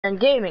and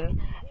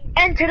gaming.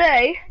 And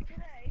today,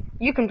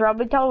 you can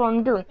probably tell what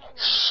I'm doing.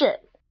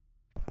 Shit.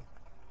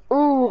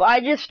 Ooh,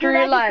 I just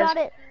realized. I just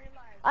got it.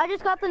 I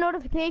just got the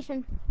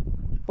notification.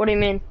 What do you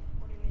mean?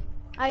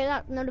 I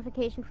got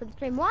notification for the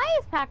stream. Why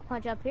is Pack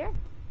Punch up here?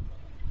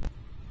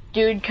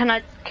 Dude, can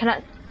I?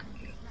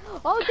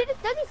 Oh, does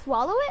he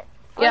swallow it?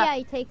 Oh Yeah. yeah,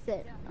 he takes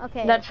it.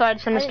 Okay. That's why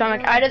it's in the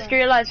stomach. I just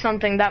realized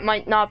something that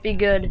might not be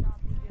good.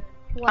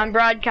 What? I'm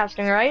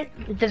broadcasting, right?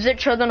 Does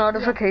it show the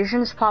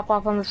notifications pop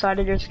up on the side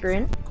of your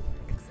screen?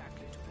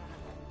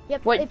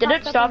 Yep. Wait, did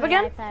it stop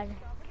again?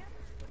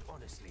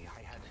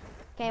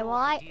 Okay,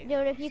 well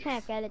dude, if you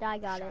can't get it, I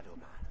got it.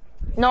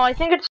 No, I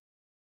think it's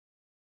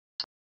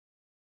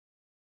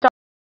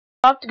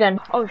stopped again.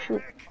 Oh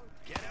shoot.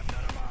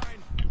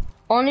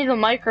 Only the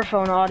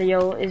microphone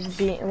audio is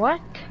being,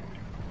 what?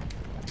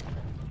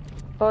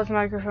 Both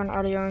microphone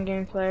audio and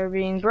gameplay are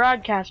being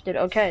broadcasted,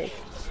 okay.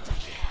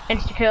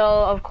 Insta-kill,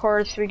 of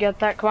course, we get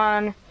that, come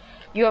on.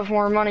 You have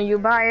more money, you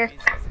buy it.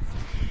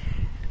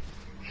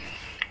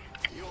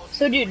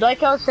 So dude,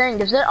 like I was saying,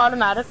 does it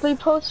automatically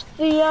post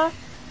the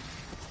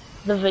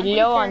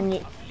video on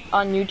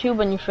YouTube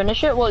when you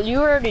finish it? Well, you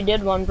already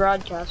did one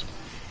broadcast.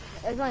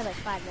 It was only like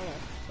 5 minutes.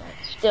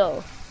 But...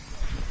 Still.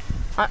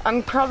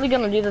 I'm probably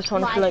gonna do this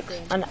one for like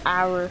an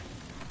hour.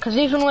 Cause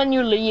even when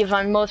you leave,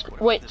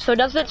 wait, so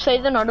does it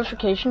say the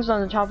notifications on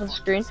the top of the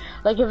screen?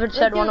 Like if it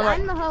said one of my-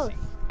 I'm the host.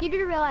 You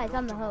do realize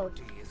I'm the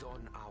host.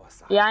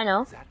 Yeah, I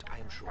know.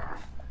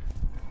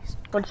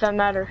 What does that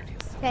matter?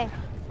 Okay,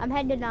 I'm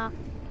heading to knock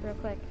real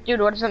quick.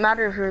 Dude, what does it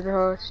matter if you're the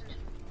host?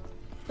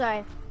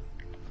 Sorry.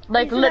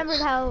 Like, I just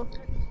remembered how...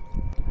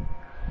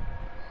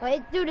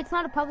 Wait, dude, it's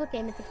not a public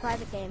game, it's a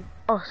private game.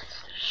 Oh,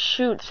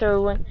 shoot,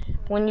 so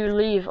when you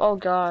leave, oh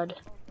god.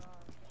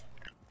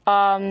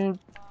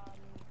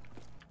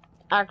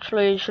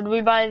 Actually, should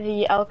we buy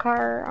the L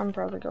car? I'm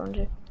probably going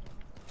to.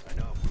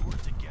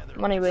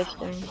 Money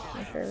wasting,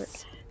 my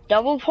favorite.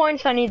 Double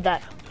points, I need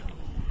that.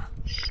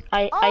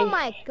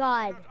 My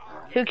god.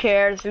 Who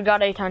cares? We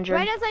got 800.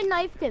 Right as I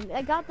knifed him,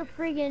 I got the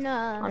friggin'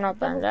 I'm not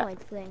double buying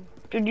points thing.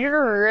 Dude,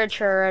 you're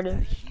rich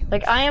already.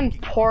 Like, I am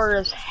poor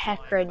as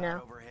heck right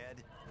now.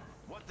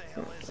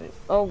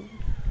 Oh,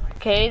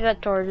 okay,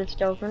 that door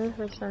just opened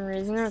for some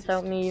reason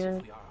without me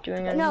even doing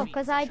anything. No,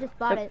 because I just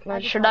bought it.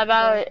 Should I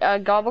buy a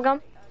gobble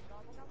gum?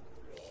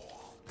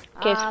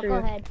 Okay, go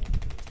ahead.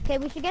 Okay,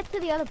 we should get to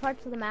the other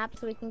parts of the map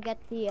so we can get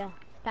the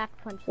back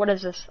punch. What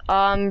is this?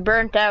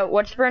 Burnt out.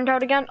 What's burnt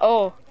out again?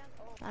 Oh.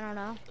 I don't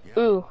know.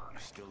 Ooh.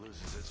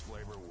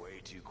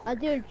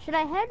 Dude, should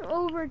I head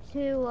over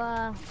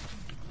to,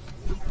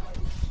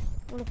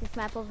 what is this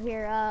map over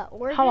here?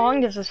 Origins? How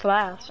long does this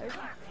last?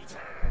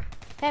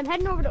 Hey, I'm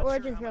heading over to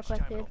Origins real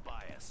quick, dude.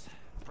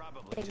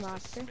 Big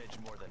monster.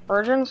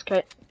 Origins?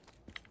 Okay.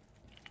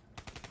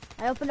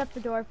 I opened up the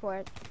door for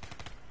it.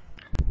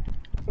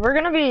 We're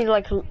gonna be,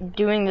 like,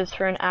 doing this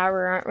for an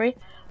hour, aren't we?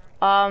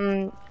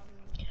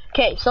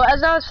 Okay, so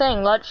as I was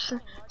saying, let's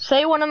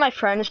say one of my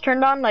friends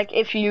turned on, like,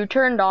 if you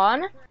turned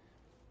on,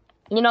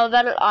 you know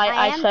that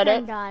I said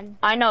it. On.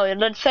 I know,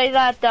 let's say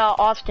that,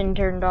 Austin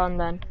turned on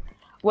then.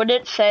 Would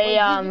it say,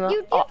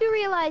 you do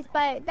realize,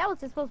 that was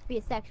supposed to be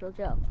a sexual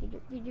joke.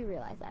 You do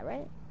realize that,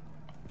 right?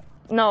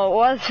 No, it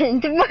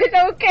wasn't, but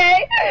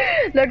okay.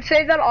 Let's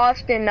say that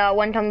Austin,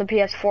 went on the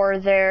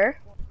PS4 there.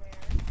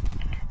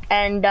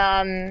 And,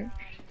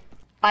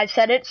 I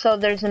said it, so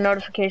there's a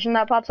notification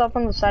that pops up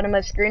on the side of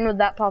my screen. Would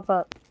that pop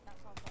up?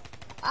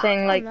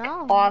 Saying, like,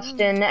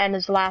 Austin and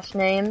his last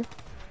name?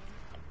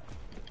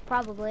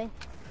 Probably.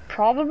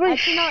 Probably?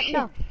 Actually,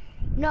 no.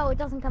 No, it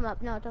doesn't come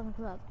up. No, it doesn't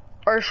come up.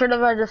 Or should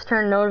have I just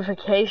turned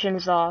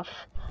notifications off?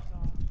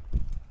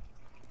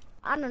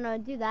 I don't know,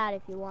 do that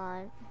if you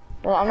want.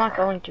 Well, I'm not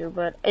going to,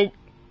 but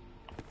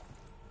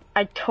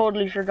I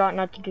totally forgot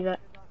not to do that.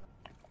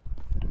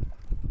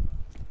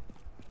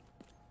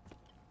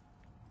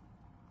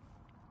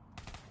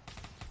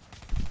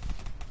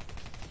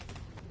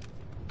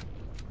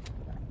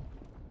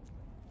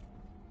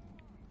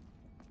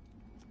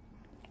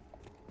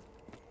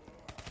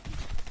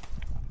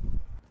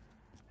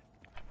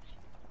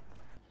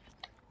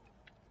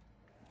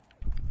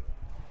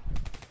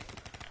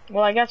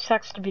 Well, I guess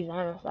sucks to be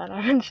them if that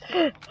happens.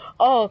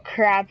 Oh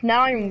crap,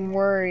 now I'm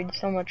worried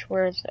so much.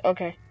 Where is it?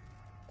 Okay.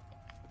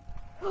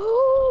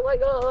 Oh my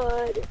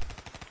god.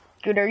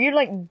 Dude, are you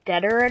like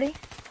dead already?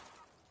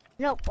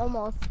 Nope,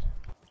 almost.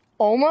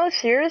 Almost?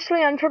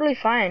 Seriously? I'm totally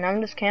fine.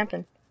 I'm just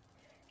camping.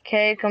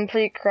 Okay,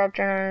 complete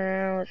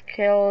corruption with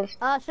kills.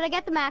 Should I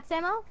get the max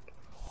ammo?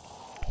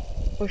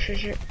 Oh,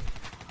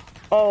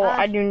 oh,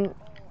 I do.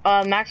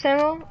 Max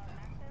ammo?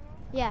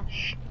 Yeah.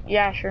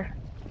 Yeah, sure.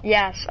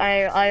 Yes,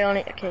 I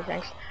only, okay,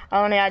 thanks.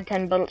 I only had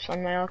 10 bullets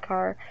on my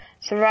car.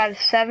 Survived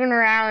 7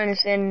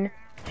 rounds in,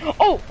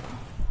 oh!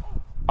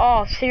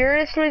 Oh,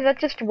 seriously? That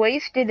just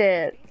wasted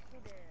it.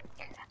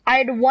 I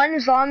had one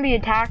zombie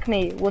attack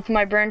me with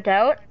my burnt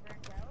out,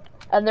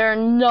 and there are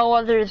no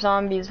other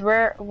zombies.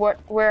 Where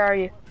are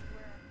you?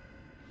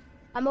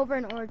 I'm over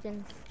in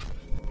Origins.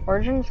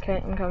 Origins?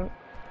 Okay, I'm coming.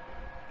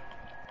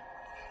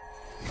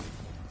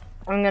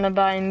 I'm gonna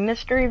buy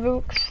mystery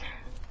books.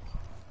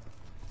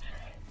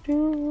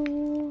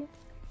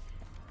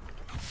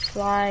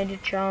 Slide,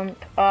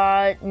 jump.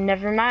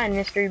 Never mind.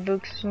 Mystery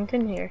books isn't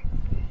in here.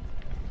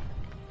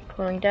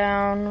 Pulling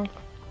down.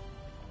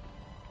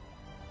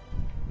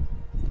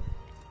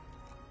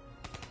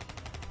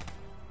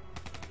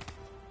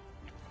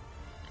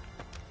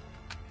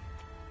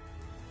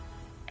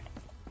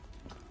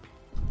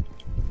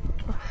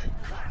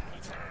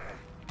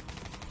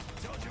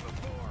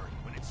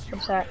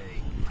 What's that?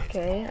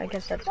 Okay, I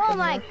guess that's. Oh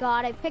my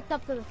god! I picked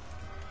up the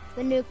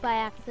nuke by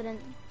accident.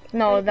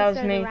 No, Right, that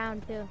was me.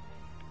 Round too.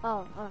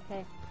 Oh,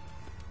 okay.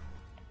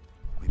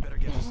 We better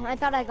get I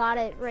thought I got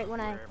it right when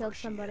I killed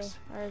somebody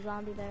or a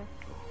zombie there.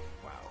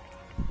 Wow,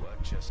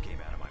 what just came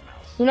out of my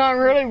mouth? You know, I'm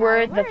really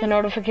worried that the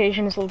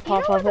notifications will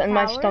pop up and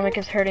my stomach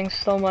is hurting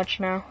so much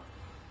now.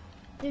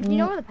 Dude, do you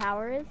know where the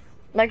power is?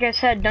 Like I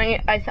said, don't you?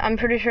 I'm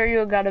pretty sure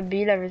you gotta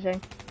beat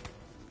everything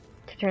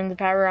to turn the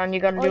power on.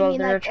 You gotta do all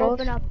the rituals.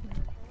 Open up?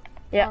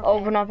 Yeah, okay.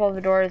 Open up all the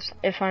doors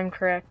if I'm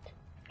correct.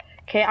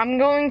 Okay, I'm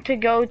going to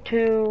go to.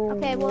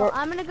 Okay, well,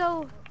 I'm gonna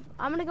go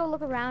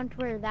look around to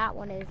where that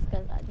one is,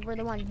 because where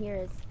the one here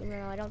is.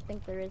 No, I don't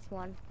think there is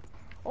one.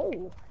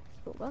 Oh,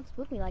 don't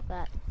spook me like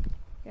that.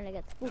 You're gonna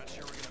get spooked.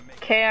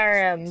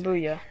 KRM,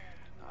 booyah.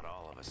 Not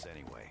all of us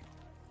anyway.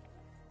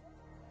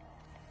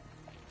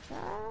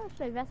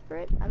 Should I Vesper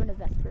it? I'm gonna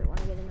Vesper it when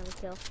I get another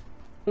kill.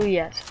 Ooh,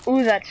 yes.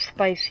 Ooh, that's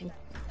spicy.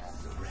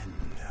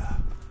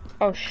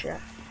 Oh,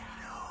 shit.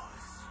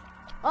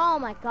 Oh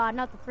my god,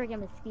 not the friggin'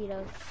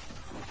 mosquitoes.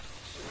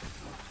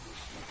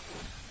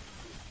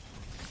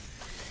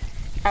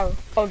 Oh,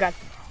 oh god.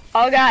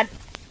 Oh god.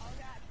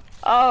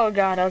 Oh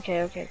god,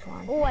 okay, come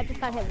on. Oh, I just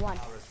got hit once.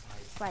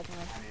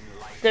 Surprisingly.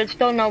 There's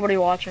still nobody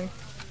watching.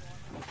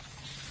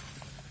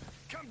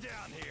 Come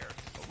down here.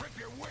 I'll rip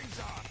your wings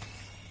off.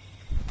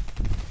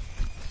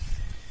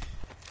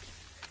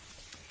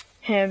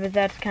 Yeah, but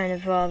that's kind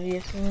of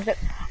obvious.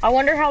 I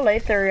wonder how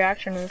late their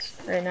reaction is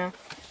right now.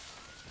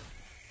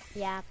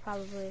 Yeah,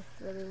 probably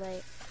really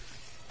late.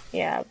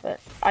 Yeah,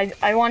 but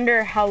I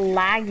wonder how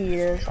laggy it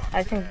is.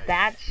 I think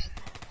that's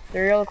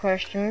the real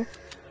question.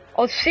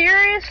 Oh,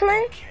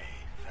 seriously?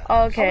 Okay,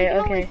 we can okay.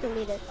 always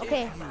delete it.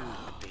 Okay.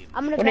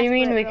 I'm gonna. What do you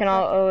mean we can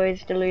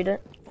always delete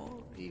it?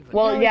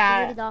 Well,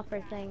 yeah. Delete off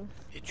our things.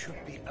 It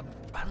should be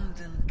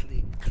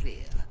abundantly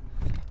clear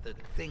that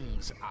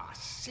things are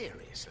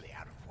seriously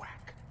out of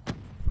whack.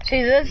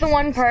 See, this is the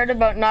one part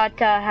about not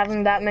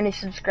having that many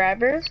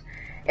subscribers,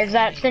 is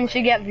that since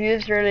you get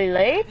views really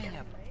late,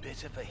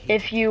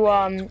 if you,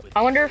 I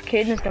wonder if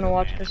Caden's gonna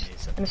watch this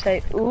and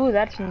say, ooh,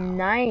 that's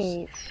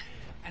nice.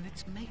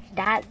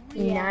 That's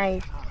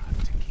nice.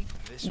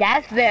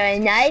 That's very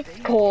nice,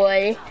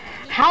 Coy.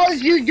 How'd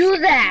you do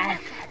that?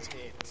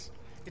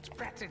 It's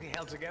practically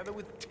held together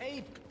with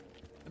tape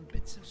and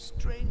bits of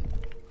string.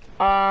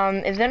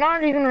 Is it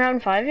not even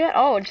round 5 yet?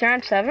 Oh, it's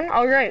round 7?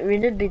 Oh, right, we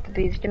did beat the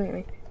bees, didn't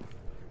we?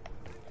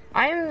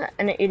 I'm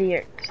an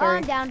idiot. Sorry. Oh,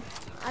 I'm down.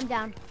 I'm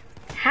down.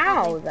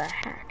 How the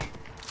heck?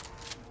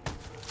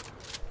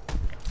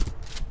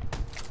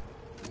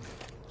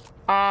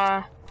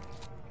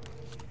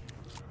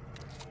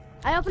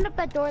 I opened up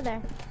that door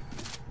there.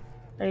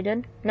 No, you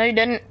did? No, you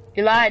didn't.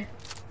 You lied.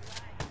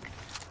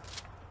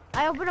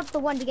 I opened up the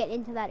one to get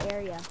into that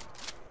area.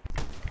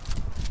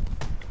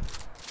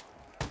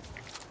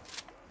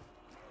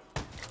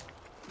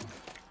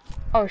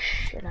 Oh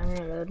shit, I'm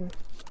reloading.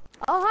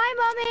 Oh, hi,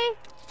 mommy.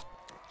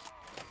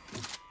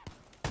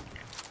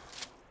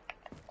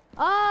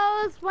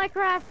 Oh, it's my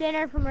craft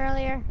dinner from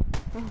earlier.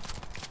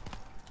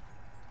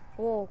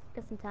 Oh,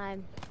 got some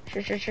time.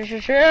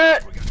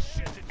 Shit.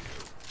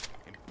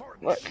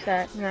 What's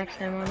that? Max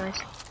ammo, nice.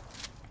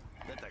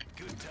 Let the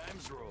good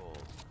times roll.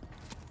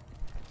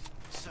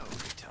 So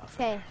tough.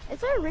 Okay, is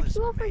there a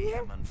ritual for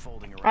here?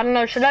 I don't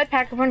know, should I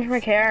pack a punch my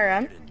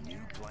KRM?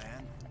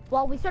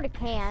 Well, we sort of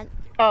can't.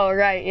 Oh,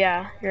 right,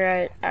 yeah, you're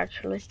right,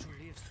 actually.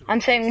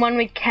 I'm saying when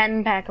we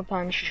can pack a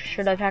punch,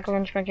 should I pack a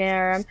punch my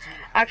KRM?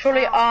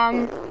 Actually, I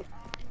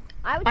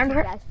would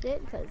suggest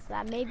it, because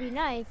that may be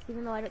nice,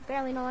 even though I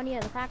barely know any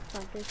of the pack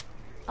punches.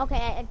 Okay,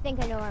 I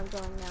think I know where I'm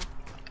going now.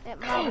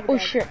 Oh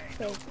shit.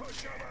 Okay.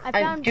 I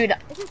found, dude,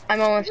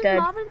 I'm almost dead.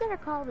 Mob of the Dead or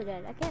Call of the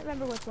Dead? I can't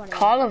remember which one it is.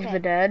 Call of the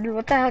Dead?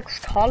 What the heck's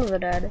Call of the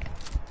Dead?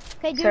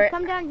 Okay, dude, sorry.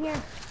 Come down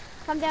here.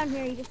 Come down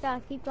here, you just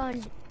gotta keep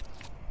going.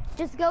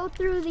 Just go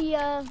through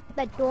the,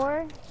 that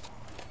door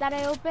that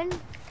I opened.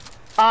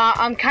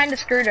 I'm kinda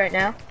screwed right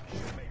now.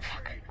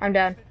 Fuck, I'm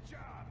down.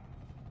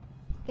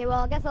 Okay,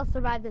 well, I guess I'll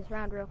survive this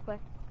round real quick,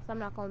 because I'm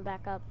not going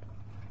back up.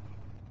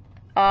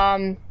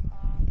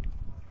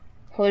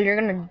 Well, you're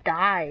gonna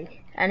die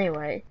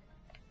anyway.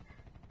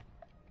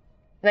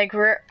 Like,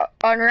 we're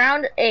on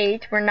round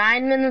 8, we're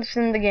 9 minutes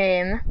in the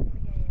game,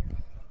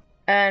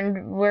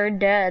 and we're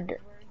dead.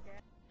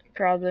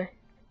 Probably.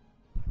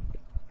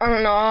 I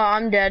don't know,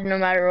 I'm dead no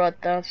matter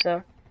what though,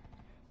 so.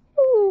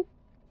 Ooh.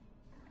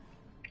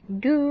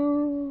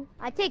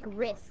 I take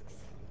risks.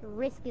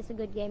 Risk is a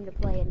good game to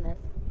play in this.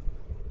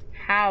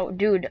 How?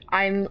 Dude,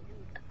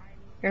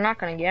 you're not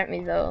gonna get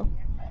me though.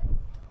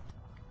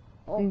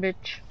 Oh,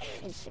 bitch.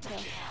 insta-kill.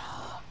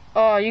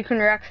 Oh, you can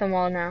wreck them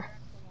all now.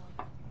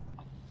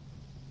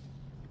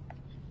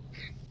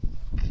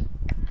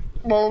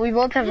 Well, we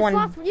both have one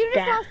You just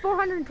down. lost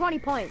 420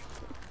 points.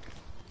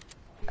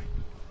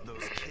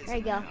 Those kids There you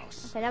in the go.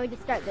 house. Okay, now we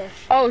just start this.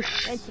 Oh,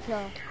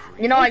 Insta-kill.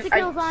 you know,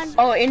 Insta-kill's on.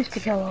 oh,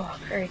 insta-kill, oh,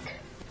 great.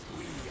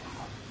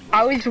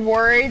 I was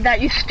worried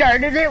that you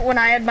started it when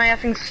I had my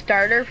effing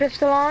starter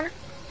pistol on.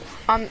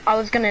 I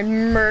was gonna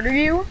murder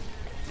you.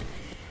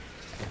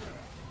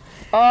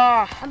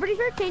 Oh, I'm pretty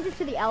sure it changes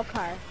to the L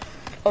car.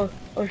 oh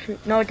shoot,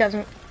 no it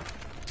doesn't.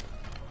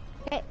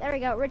 Okay, there we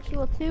go.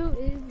 Ritual 2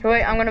 is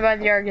Wait, I'm gonna buy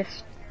the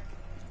Argus.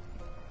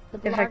 the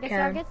if I Blargus can.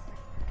 Argus.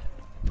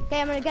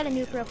 Okay, I'm gonna get a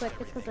nuke real quick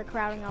just because they're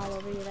crowding all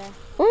over you there.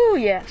 Ooh,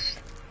 yes.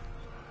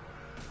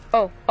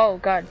 Oh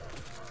god.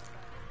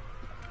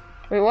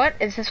 Wait, what?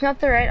 Is this not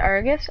the right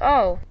Argus?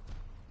 Oh.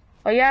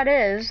 Oh yeah, it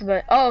is,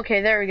 but... Oh,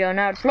 okay, there we go.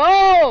 Now it's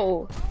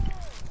low!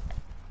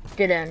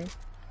 Did end.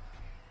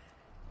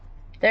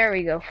 There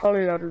we go.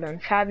 Fully loaded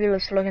and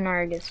fabulous looking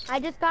Argus. I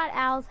just got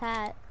Al's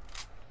hat.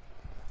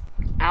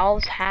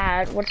 Al's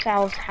hat? What's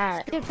Al's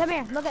hat? Dude, come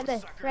here. Look at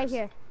this. Right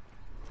here.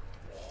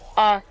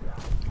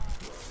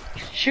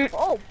 Shoot.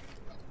 Oh!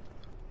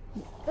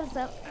 What's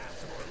up?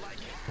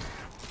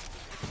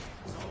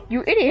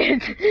 You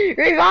idiot!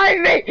 Revive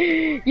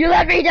me! You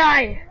let me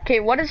die! Okay,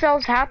 what is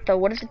Al's hat though?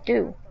 What does it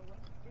do?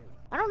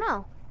 I don't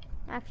know.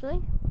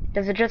 Actually.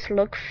 Does it just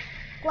look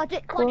Clutch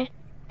it, cool? clutch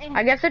it.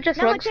 I guess it just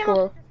No, looks it's ammo.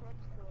 cool.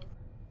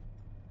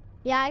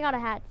 Yeah, I got a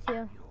hat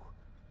too.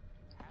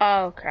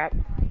 Oh crap.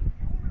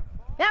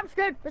 Yeah, we're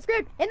screwed. We're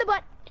screwed. In the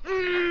butt.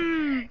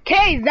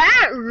 Okay,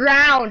 that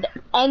round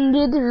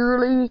ended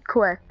really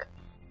quick.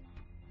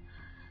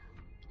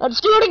 Let's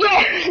do it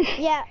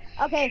again! Yeah,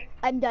 okay.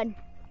 I'm done.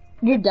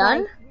 You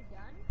done?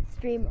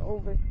 Stream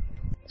over.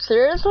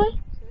 Seriously?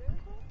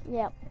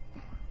 Yep.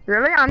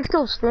 Really? I'm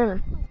still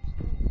streaming.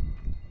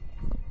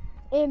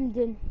 I'm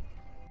done.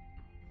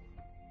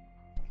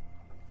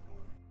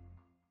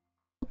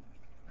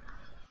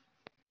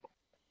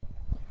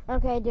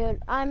 Okay,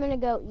 dude. I'm gonna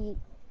go eat.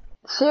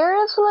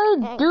 Seriously?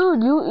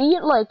 Dude, you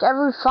eat like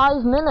every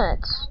 5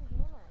 minutes.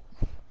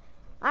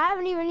 I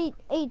haven't even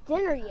ate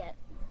dinner yet.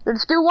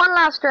 Let's do one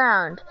last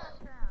round.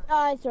 Oh,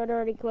 I sort of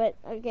already quit.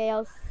 Okay,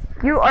 I'll...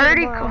 You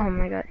already... tomorrow. Oh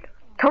my god.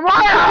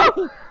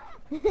 Tomorrow!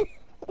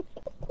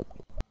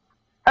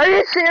 Are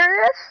you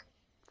serious?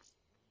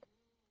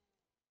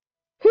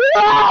 He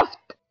left!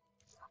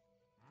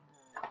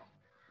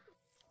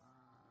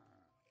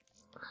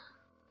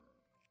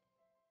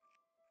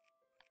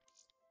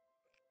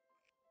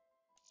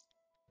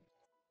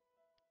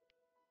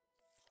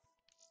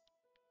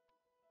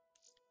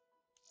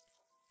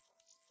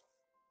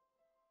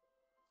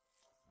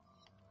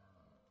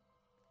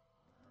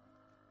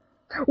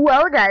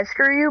 Well guys,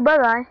 screw you, bye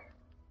bye.